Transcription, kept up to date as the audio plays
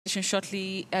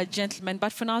Shortly, gentlemen.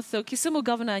 But for now, though, Kisumu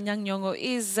Governor Anyang Nyong'o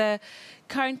is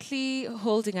currently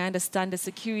holding, I understand, a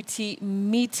security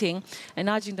meeting and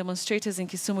urging demonstrators in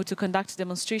Kisumu to conduct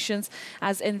demonstrations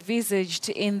as envisaged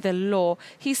in the law.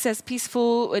 He says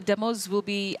peaceful demos will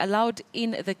be allowed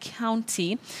in the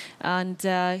county, and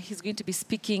he's going to be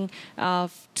speaking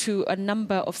to a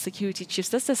number of security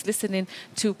chiefs. Let's just listen in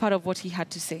to part of what he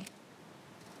had to say.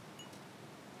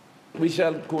 We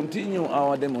shall continue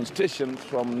our demonstrations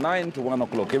from 9 to 1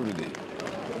 o'clock every day,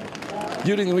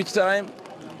 during which time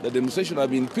the demonstration have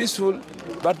been peaceful,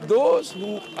 but those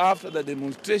who, after the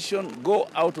demonstration, go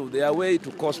out of their way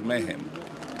to cause mayhem,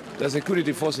 the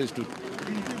security forces to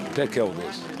take care of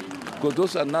those, because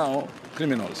those are now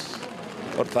criminals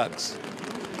or thugs.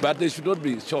 But they should not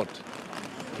be shot,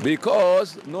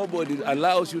 because nobody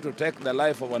allows you to take the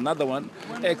life of another one,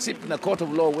 except in a court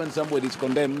of law when somebody is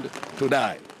condemned to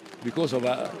die because of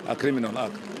a criminal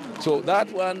act. So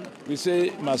that one, we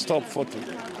say, must stop forthwith.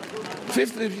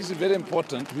 Fifthly, which is very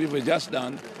important, we've just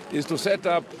done, is to set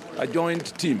up a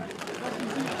joint team,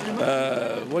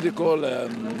 a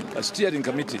steering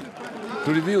committee,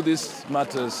 to review these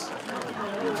matters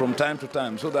from time to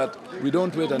time so that we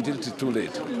don't wait until it's too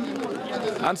late.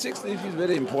 And sixthly, which is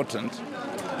very important,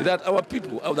 is that our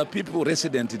people, the people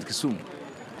resident in Kisumu,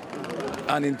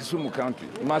 and in Kisumu County,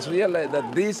 must realize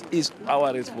that this is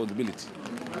our responsibility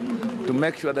to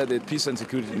make sure that there's peace and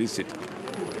security in this city.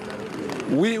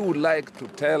 We would like to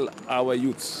tell our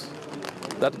youths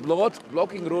that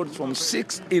blocking roads from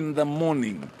 6 in the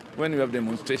morning when we have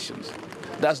demonstrations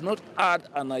does not add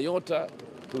an iota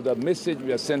to the message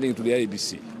we are sending to the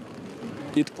IEBC.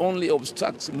 It only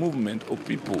obstructs movement of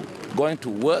people going to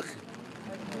work,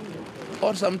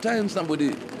 or sometimes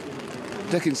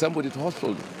taking somebody to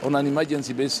hospital on an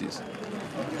emergency basis.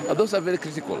 Those are very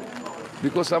critical,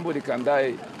 because somebody can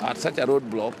die at such a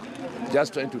roadblock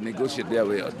just trying to negotiate their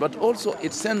way out. But also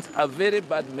it sends a very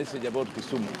bad message about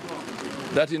Kisumu,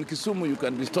 that in Kisumu you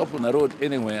can be stopped on a road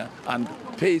anywhere and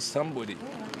pay somebody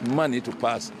money to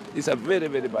pass. It's a very,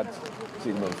 very bad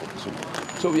signal for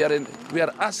Kisumu. So we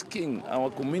are asking our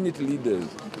community leaders,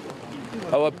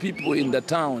 our people in the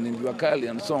town, in Wakali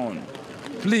and so on,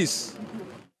 please,